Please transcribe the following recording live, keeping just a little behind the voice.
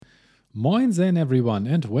Moinsen everyone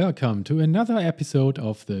and welcome to another episode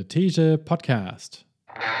of the Teje podcast.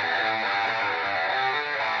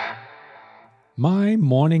 My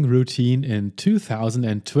morning routine in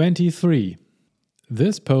 2023.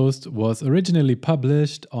 This post was originally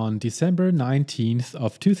published on December 19th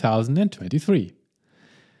of 2023.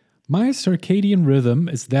 My circadian rhythm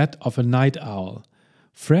is that of a night owl.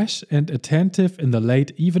 Fresh and attentive in the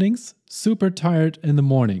late evenings, super tired in the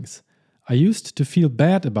mornings. I used to feel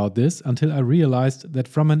bad about this until I realized that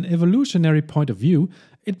from an evolutionary point of view,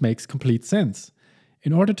 it makes complete sense.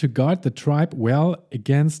 In order to guard the tribe well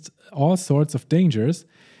against all sorts of dangers,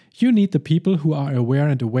 you need the people who are aware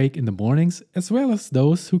and awake in the mornings, as well as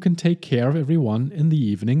those who can take care of everyone in the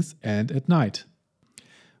evenings and at night.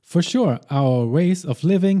 For sure, our ways of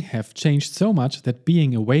living have changed so much that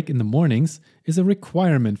being awake in the mornings is a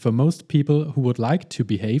requirement for most people who would like to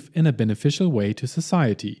behave in a beneficial way to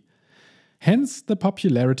society. Hence the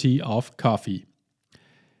popularity of coffee.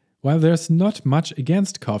 While there's not much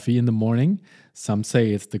against coffee in the morning, some say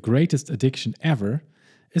it's the greatest addiction ever,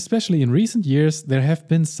 especially in recent years there have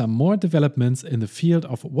been some more developments in the field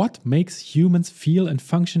of what makes humans feel and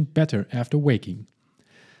function better after waking.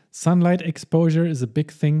 Sunlight exposure is a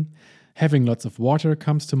big thing, having lots of water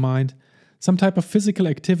comes to mind, some type of physical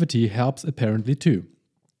activity helps apparently too.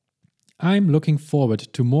 I'm looking forward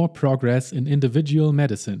to more progress in individual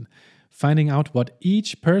medicine, finding out what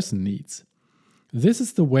each person needs. This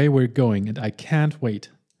is the way we're going and I can't wait.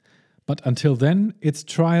 But until then, it's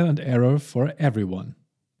trial and error for everyone.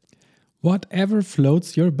 Whatever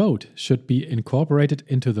floats your boat should be incorporated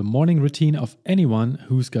into the morning routine of anyone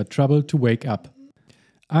who's got trouble to wake up.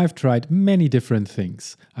 I've tried many different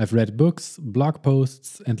things. I've read books, blog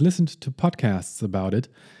posts, and listened to podcasts about it,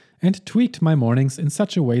 and tweaked my mornings in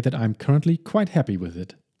such a way that I'm currently quite happy with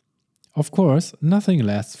it. Of course, nothing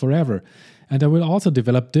lasts forever, and I will also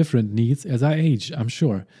develop different needs as I age, I'm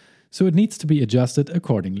sure, so it needs to be adjusted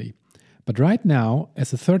accordingly. But right now,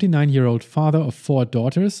 as a 39-year-old father of 4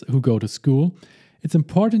 daughters who go to school, it's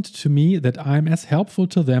important to me that I'm as helpful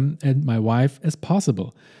to them and my wife as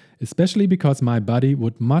possible, especially because my body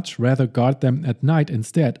would much rather guard them at night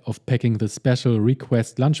instead of packing the special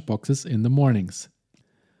request lunchboxes in the mornings.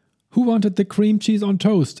 Who wanted the cream cheese on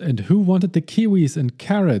toast and who wanted the kiwis and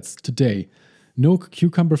carrots today? No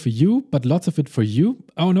cucumber for you, but lots of it for you?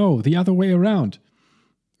 Oh no, the other way around.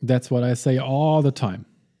 That's what I say all the time.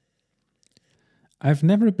 I've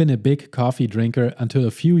never been a big coffee drinker until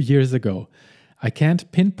a few years ago. I can't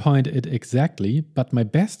pinpoint it exactly, but my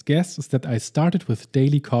best guess is that I started with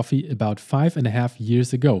daily coffee about 5.5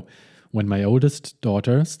 years ago, when my oldest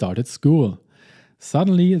daughter started school.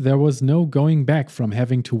 Suddenly, there was no going back from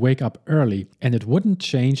having to wake up early, and it wouldn't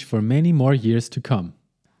change for many more years to come.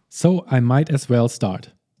 So I might as well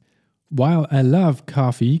start. While I love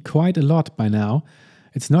coffee quite a lot by now,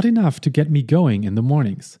 it's not enough to get me going in the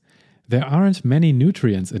mornings. There aren't many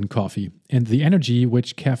nutrients in coffee, and the energy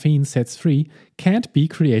which caffeine sets free can't be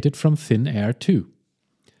created from thin air too.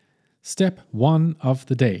 Step 1 of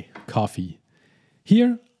the day: coffee.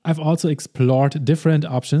 Here, I've also explored different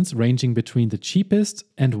options ranging between the cheapest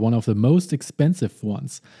and one of the most expensive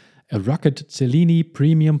ones, a Rocket Cellini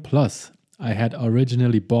Premium Plus I had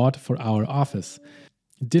originally bought for our office.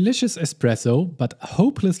 Delicious espresso, but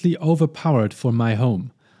hopelessly overpowered for my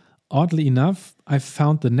home. Oddly enough, I've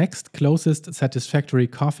found the next closest satisfactory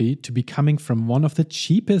coffee to be coming from one of the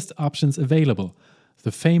cheapest options available,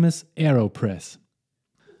 the famous AeroPress.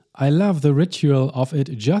 I love the ritual of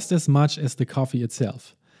it just as much as the coffee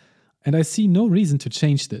itself. And I see no reason to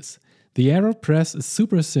change this. The AeroPress is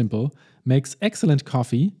super simple, makes excellent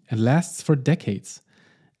coffee, and lasts for decades.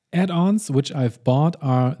 Add-ons which I've bought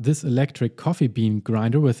are this electric coffee bean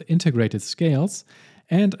grinder with integrated scales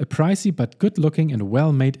and a pricey but good-looking and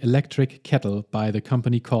well-made electric kettle by the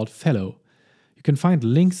company called Fellow. You can find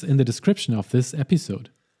links in the description of this episode.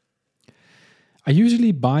 I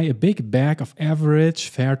usually buy a big bag of average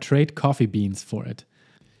fair trade coffee beans for it.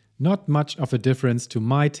 Not much of a difference to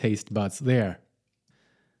my taste buds there.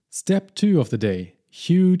 Step 2 of the day: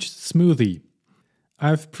 huge smoothie.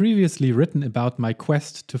 I've previously written about my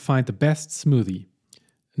quest to find the best smoothie.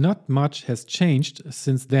 Not much has changed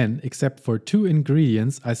since then except for 2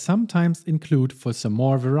 ingredients I sometimes include for some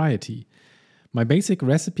more variety. My basic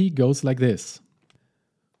recipe goes like this: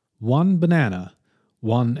 1 banana,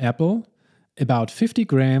 1 apple, about 50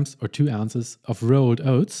 grams or 2 ounces of rolled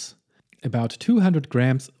oats, about 200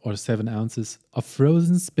 grams or 7 ounces of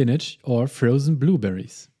frozen spinach or frozen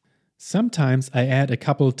blueberries. Sometimes I add a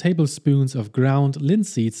couple tablespoons of ground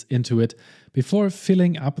linseeds into it before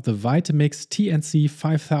filling up the Vitamix TNC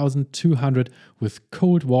 5200 with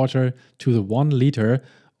cold water to the 1 liter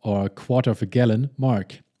or quarter of a gallon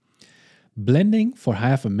mark. Blending for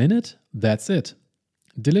half a minute, that's it.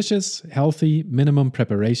 Delicious, healthy, minimum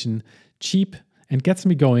preparation, cheap, and gets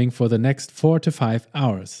me going for the next 4 to 5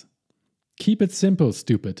 hours. Keep it simple,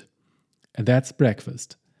 stupid. And that's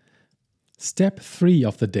breakfast. Step 3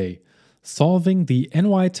 of the day, solving the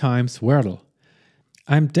NY Times Wordle.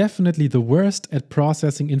 I'm definitely the worst at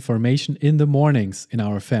processing information in the mornings in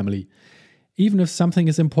our family. Even if something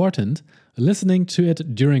is important, listening to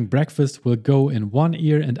it during breakfast will go in one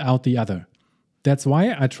ear and out the other. That's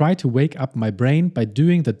why I try to wake up my brain by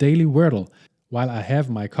doing the daily Wordle while I have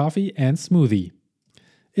my coffee and smoothie.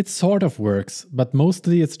 It sort of works, but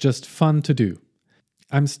mostly it's just fun to do.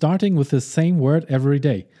 I'm starting with the same word every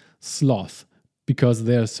day, sloth, because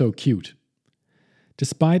they're so cute.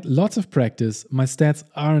 Despite lots of practice, my stats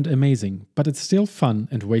aren't amazing, but it's still fun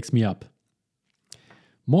and wakes me up.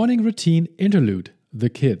 Morning routine interlude, the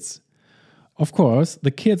kids. Of course,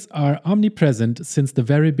 the kids are omnipresent since the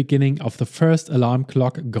very beginning of the first alarm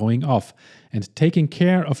clock going off, and taking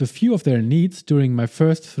care of a few of their needs during my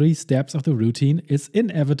first 3 steps of the routine is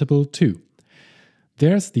inevitable too.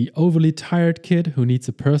 There's the overly tired kid who needs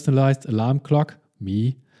a personalized alarm clock,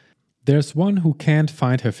 me. There's one who can't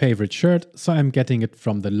find her favorite shirt, so I'm getting it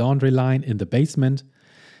from the laundry line in the basement.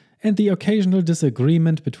 And the occasional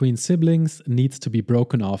disagreement between siblings needs to be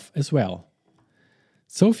broken off as well.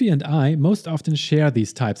 Sophie and I most often share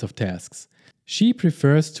these types of tasks. She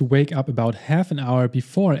prefers to wake up about half an hour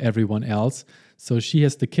before everyone else, so she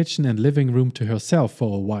has the kitchen and living room to herself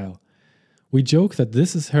for a while. We joke that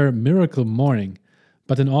this is her miracle morning,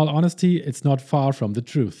 but in all honesty, it's not far from the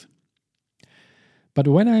truth. But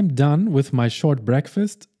when I'm done with my short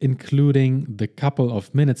breakfast, including the couple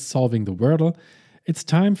of minutes solving the Wordle, it's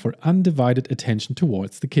time for undivided attention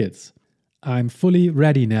towards the kids. I'm fully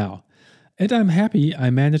ready now. And I'm happy I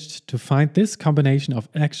managed to find this combination of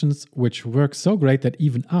actions which work so great that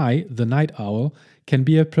even I, the night owl, can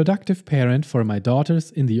be a productive parent for my daughters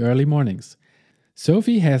in the early mornings.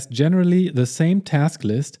 Sophie has generally the same task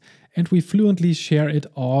list, and we fluently share it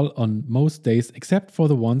all on most days except for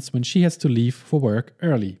the ones when she has to leave for work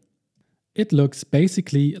early. It looks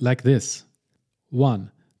basically like this.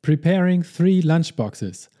 1. Preparing 3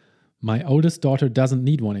 lunchboxes. My oldest daughter doesn't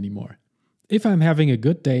need one anymore. If I'm having a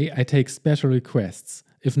good day, I take special requests.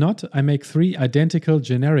 If not, I make 3 identical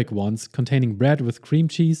generic ones containing bread with cream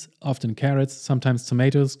cheese, often carrots, sometimes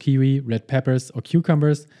tomatoes, kiwi, red peppers or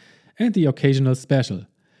cucumbers, and the occasional special.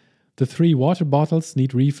 The 3 water bottles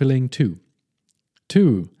need refilling too.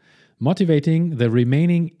 2. Motivating the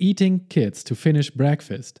remaining eating kids to finish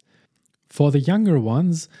breakfast. For the younger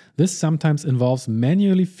ones, this sometimes involves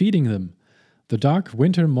manually feeding them. The dark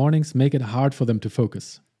winter mornings make it hard for them to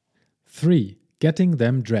focus. 3. Getting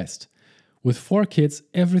them dressed. With 4 kids,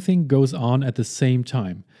 everything goes on at the same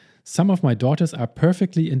time. Some of my daughters are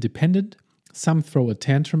perfectly independent, some throw a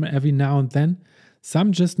tantrum every now and then,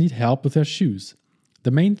 some just need help with their shoes.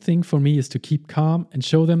 The main thing for me is to keep calm and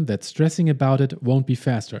show them that stressing about it won't be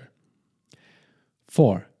faster.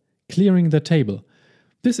 4. Clearing the table.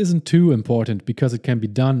 This isn't too important because it can be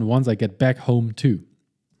done once I get back home too.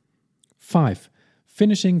 5.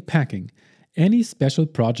 Finishing packing. Any special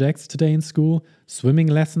projects today in school, swimming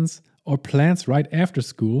lessons, or plans right after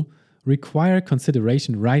school require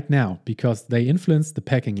consideration right now because they influence the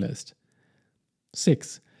packing list.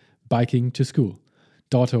 6. Biking to school.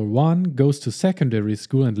 Daughter 1 goes to secondary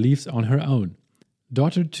school and leaves on her own.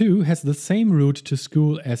 Daughter 2 has the same route to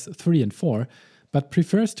school as 3 and 4, but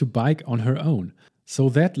prefers to bike on her own, so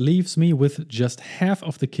that leaves me with just half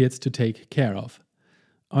of the kids to take care of.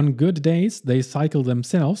 On good days, they cycle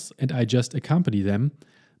themselves and I just accompany them,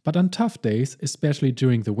 but on tough days, especially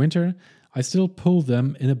during the winter, I still pull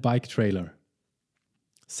them in a bike trailer.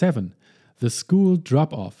 7. The school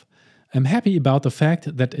drop-off. I'm happy about the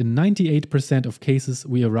fact that in 98% of cases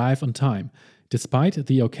we arrive on time, despite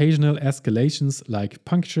the occasional escalations like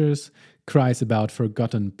punctures, cries about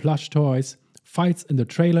forgotten plush toys, fights in the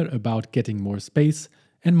trailer about getting more space,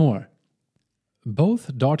 and more.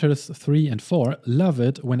 Both daughters 3 and 4 love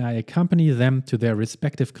it when I accompany them to their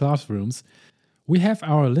respective classrooms. We have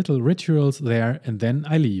our little rituals there and then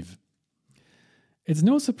I leave. It's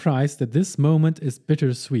no surprise that this moment is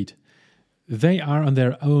bittersweet. They are on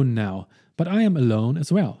their own now, but I am alone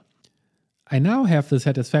as well. I now have the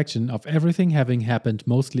satisfaction of everything having happened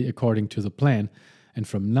mostly according to the plan, and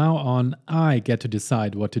from now on I get to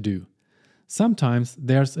decide what to do. Sometimes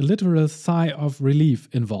there's a literal sigh of relief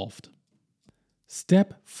involved.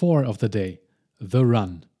 Step 4 of the day, the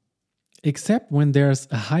run. Except when there's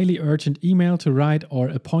a highly urgent email to write or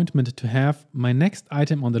appointment to have, my next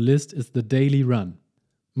item on the list is the daily run.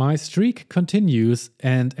 My streak continues,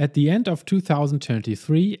 and at the end of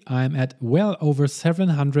 2023, I'm at well over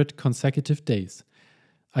 700 consecutive days.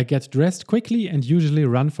 I get dressed quickly and usually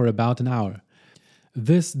run for about an hour.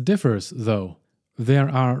 This differs, though. There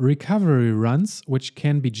are recovery runs, which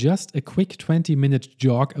can be just a quick 20-minute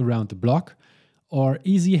jog around the block, or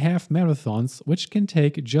easy half marathons, which can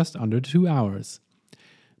take just under 2 hours.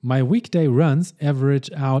 My weekday runs average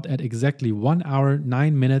out at exactly 1 hour,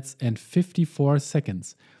 9 minutes, and 54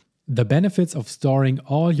 seconds. The benefits of storing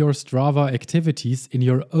all your Strava activities in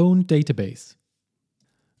your own database.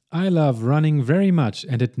 I love running very much,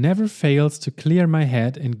 and it never fails to clear my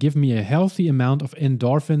head and give me a healthy amount of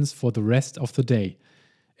endorphins for the rest of the day.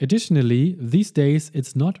 Additionally, these days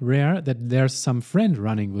it's not rare that there's some friend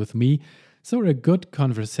running with me, so a good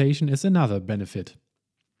conversation is another benefit.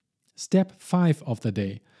 Step 5 of the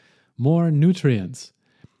day. More nutrients.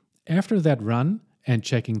 After that run, and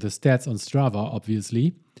checking the stats on Strava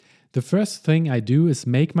obviously, the first thing I do is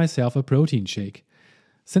make myself a protein shake.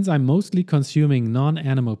 Since I'm mostly consuming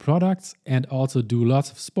non-animal products and also do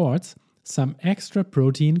lots of sports, some extra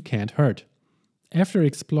protein can't hurt. After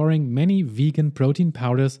exploring many vegan protein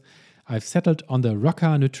powders, I've settled on the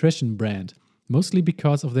Roca Nutrition brand, mostly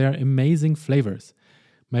because of their amazing flavors.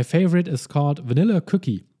 My favorite is called Vanilla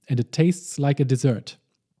Cookie, and it tastes like a dessert.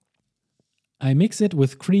 I mix it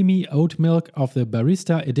with creamy oat milk of the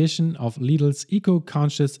Barista edition of Lidl's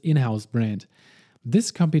eco-conscious in-house brand.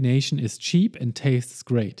 This combination is cheap and tastes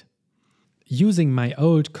great. Using my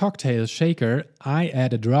old cocktail shaker, I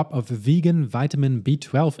add a drop of vegan vitamin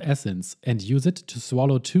B12 essence and use it to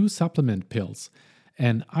swallow 2 supplement pills,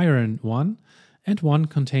 an iron one and one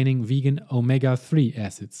containing vegan omega-3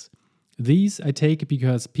 acids. These I take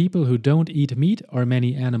because people who don't eat meat or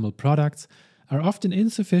many animal products are often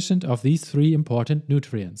insufficient of these 3 important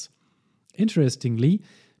nutrients. Interestingly,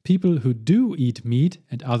 people who do eat meat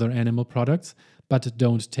and other animal products but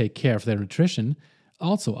don't take care of their nutrition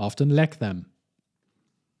also often lack them.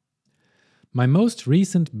 My most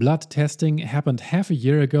recent blood testing happened half a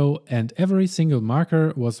year ago, and every single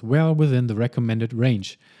marker was well within the recommended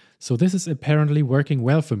range, so this is apparently working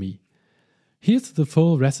well for me. Here's the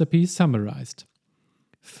full recipe summarized.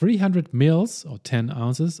 300 ml or 10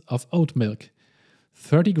 ounces of oat milk,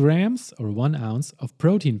 30 grams or 1 ounce of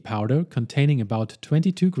protein powder containing about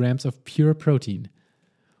 22 grams of pure protein,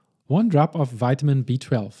 1 drop of vitamin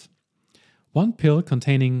B12, 1 pill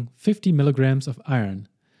containing 50 milligrams of iron,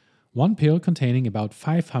 1 pill containing about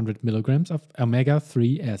 500 milligrams of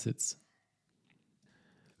omega-3 acids.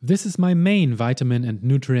 This is my main vitamin and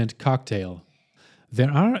nutrient cocktail. There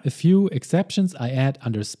are a few exceptions I add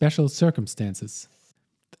under special circumstances.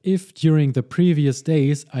 If during the previous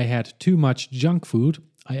days I had too much junk food,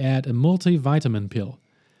 I add a multivitamin pill.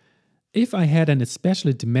 If I had an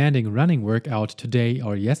especially demanding running workout today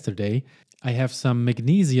or yesterday, I have some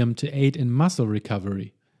magnesium to aid in muscle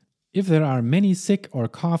recovery. If there are many sick or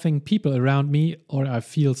coughing people around me, or I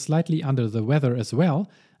feel slightly under the weather as well,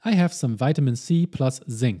 I have some vitamin C plus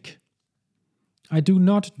zinc. I do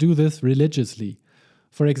not do this religiously.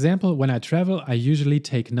 For example, when I travel, I usually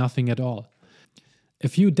take nothing at all. A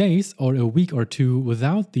few days or a week or two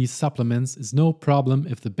without these supplements is no problem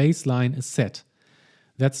if the baseline is set.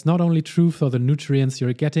 That's not only true for the nutrients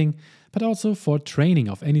you're getting, but also for training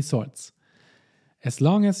of any sorts. As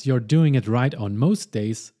long as you're doing it right on most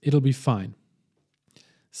days, it'll be fine.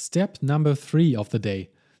 Step number 3 of the day,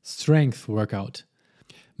 strength workout.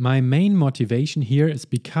 My main motivation here is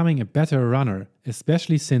becoming a better runner,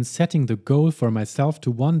 especially since setting the goal for myself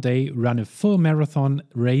to one day run a full marathon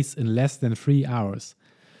race in less than 3 hours.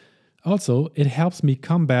 Also, it helps me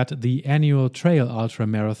combat the annual trail ultra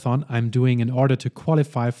marathon I'm doing in order to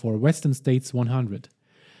qualify for Western States 100.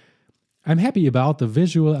 I'm happy about the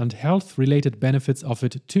visual and health-related benefits of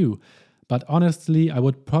it too, but honestly I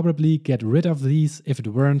would probably get rid of these if it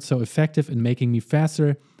weren't so effective in making me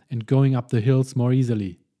faster and going up the hills more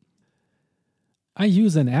easily. I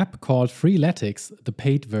use an app called Freeletics, the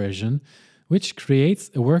paid version, which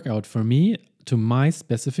creates a workout for me to my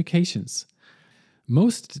specifications.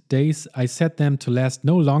 Most days I set them to last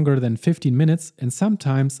no longer than 15 minutes, and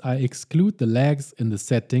sometimes I exclude the legs in the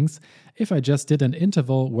settings if I just did an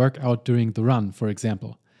interval workout during the run, for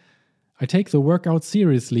example. I take the workout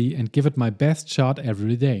seriously and give it my best shot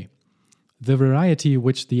every day. The variety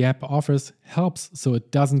which the app offers helps so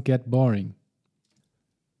it doesn't get boring.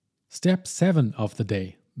 Step 7 of the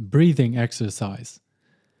day, breathing exercise.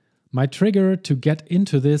 My trigger to get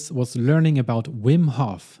into this was learning about Wim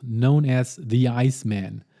Hof, known as the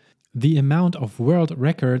Iceman. The amount of world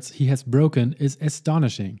records he has broken is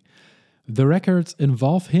astonishing. The records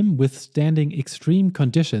involve him withstanding extreme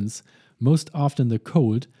conditions, most often the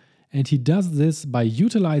cold, and he does this by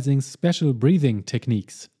utilizing special breathing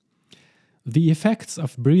techniques. The effects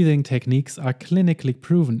of breathing techniques are clinically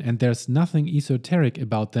proven, and there's nothing esoteric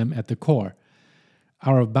about them at the core.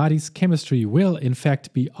 Our body's chemistry will, in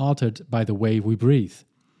fact, be altered by the way we breathe.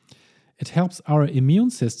 It helps our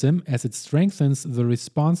immune system as it strengthens the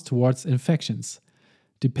response towards infections.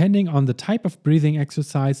 Depending on the type of breathing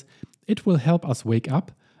exercise, it will help us wake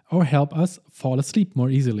up or help us fall asleep more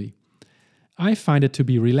easily. I find it to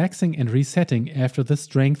be relaxing and resetting after the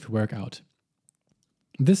strength workout.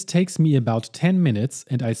 This takes me about 10 minutes,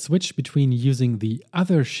 and I switch between using the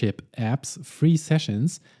Othership app's free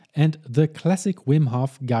sessions and the classic Wim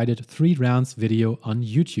Hof guided 3 rounds video on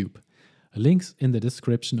YouTube. Links in the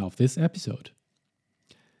description of this episode.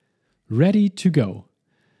 Ready to go.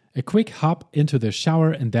 A quick hop into the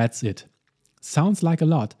shower and that's it. Sounds like a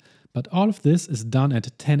lot, but all of this is done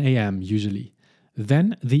at 10 a.m. usually.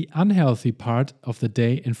 Then the unhealthy part of the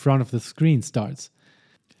day in front of the screen starts.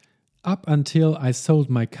 Up until I sold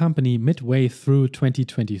my company midway through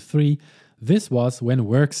 2023, this was when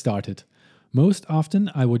work started. Most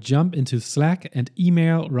often I would jump into Slack and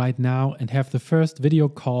email right now and have the first video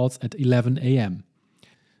calls at 11 a.m.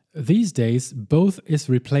 These days, both is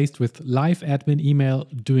replaced with live admin email,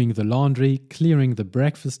 doing the laundry, clearing the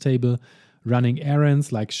breakfast table, running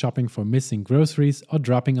errands like shopping for missing groceries or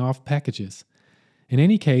dropping off packages. In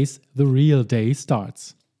any case, the real day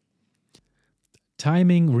starts.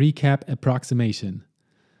 Timing recap approximation.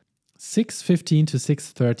 6:15 to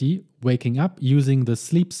 6:30, waking up using the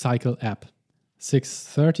Sleep Cycle app.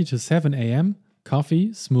 6:30 to 7 a.m., coffee,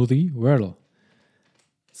 smoothie, Wordle.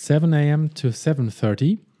 7 a.m. to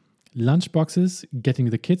 7:30, lunchboxes, getting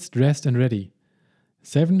the kids dressed and ready.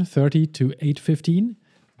 7:30 to 8:15,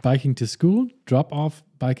 biking to school, drop off,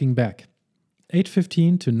 biking back.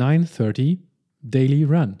 8:15 to 9:30, daily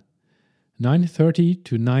run. 9:30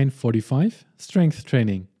 to 9:45, strength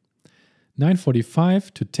training.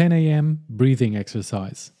 9:45 to 10 a.m., breathing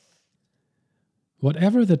exercise.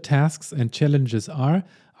 Whatever the tasks and challenges are,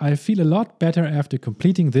 I feel a lot better after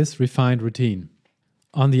completing this refined routine.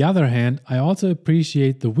 On the other hand, I also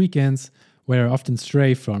appreciate the weekends where I often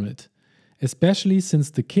stray from it, especially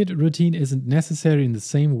since the kid routine isn't necessary in the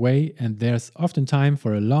same way and there's often time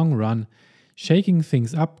for a long run. Shaking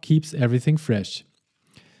things up keeps everything fresh.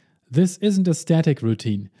 This isn't a static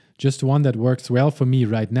routine, just one that works well for me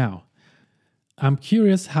right now. I'm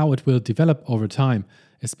curious how it will develop over time,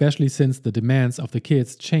 especially since the demands of the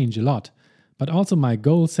kids change a lot, but also my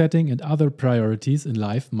goal setting and other priorities in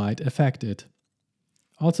life might affect it.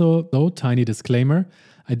 Also, though, tiny disclaimer,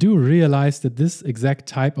 I do realize that this exact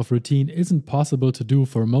type of routine isn't possible to do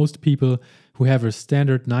for most people who have a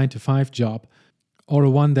standard 9-to-5 job, or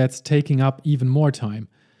one that's taking up even more time.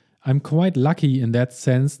 I'm quite lucky in that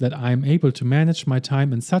sense that I'm able to manage my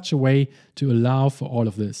time in such a way to allow for all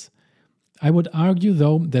of this. I would argue,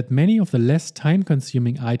 though, that many of the less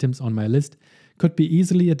time-consuming items on my list could be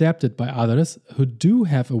easily adapted by others who do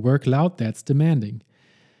have a workload that's demanding.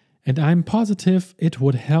 And I'm positive it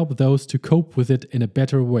would help those to cope with it in a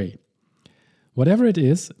better way. Whatever it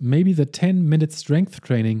is, maybe the 10-minute strength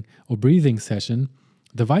training or breathing session,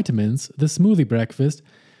 the vitamins, the smoothie breakfast,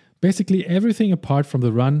 basically everything apart from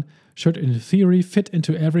the run should in theory fit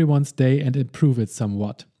into everyone's day and improve it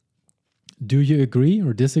somewhat. Do you agree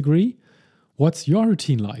or disagree? What's your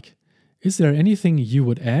routine like? Is there anything you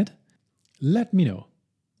would add? Let me know.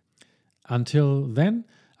 Until then,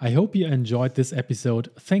 I hope you enjoyed this episode.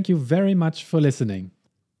 Thank you very much for listening.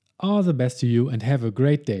 All the best to you and have a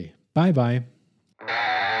great day. Bye bye.